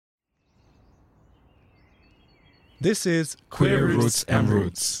This is Queer Roots and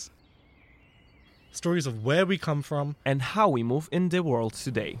Roots. Stories of where we come from and how we move in the world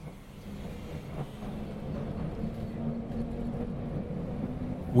today.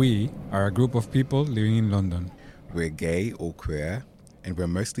 We are a group of people living in London. We're gay or queer, and we're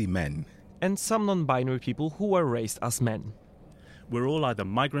mostly men. And some non-binary people who were raised as men. We're all either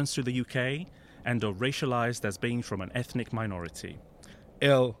migrants to the UK and are racialized as being from an ethnic minority.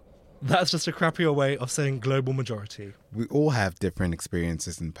 That's just a crappier way of saying global majority. We all have different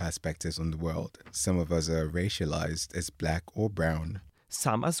experiences and perspectives on the world. Some of us are racialized as black or brown.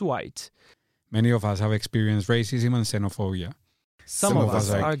 Some as white. Many of us have experienced racism and xenophobia. Some of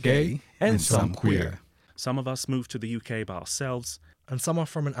us are gay and some queer. Some of us moved to the UK by ourselves. And some are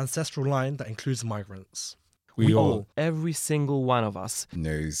from an ancestral line that includes migrants. We all, every single one of us,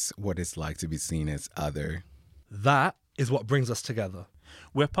 knows what it's like to be seen as other. That is what brings us together.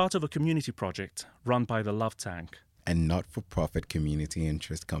 We're part of a community project run by the Love Tank, a not-for-profit community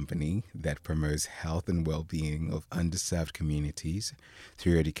interest company that promotes health and well-being of underserved communities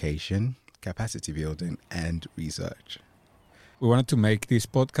through education, capacity building, and research. We wanted to make this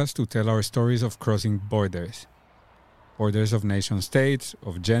podcast to tell our stories of crossing borders. Borders of nation-states,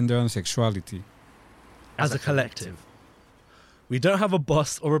 of gender and sexuality. As a collective. We don't have a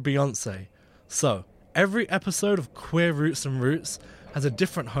boss or a Beyonce. So, every episode of Queer Roots and Roots has a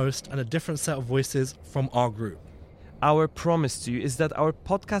different host and a different set of voices from our group. Our promise to you is that our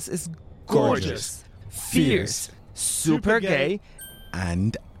podcast is gorgeous, fierce, super gay,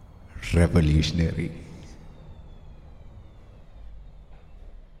 and revolutionary.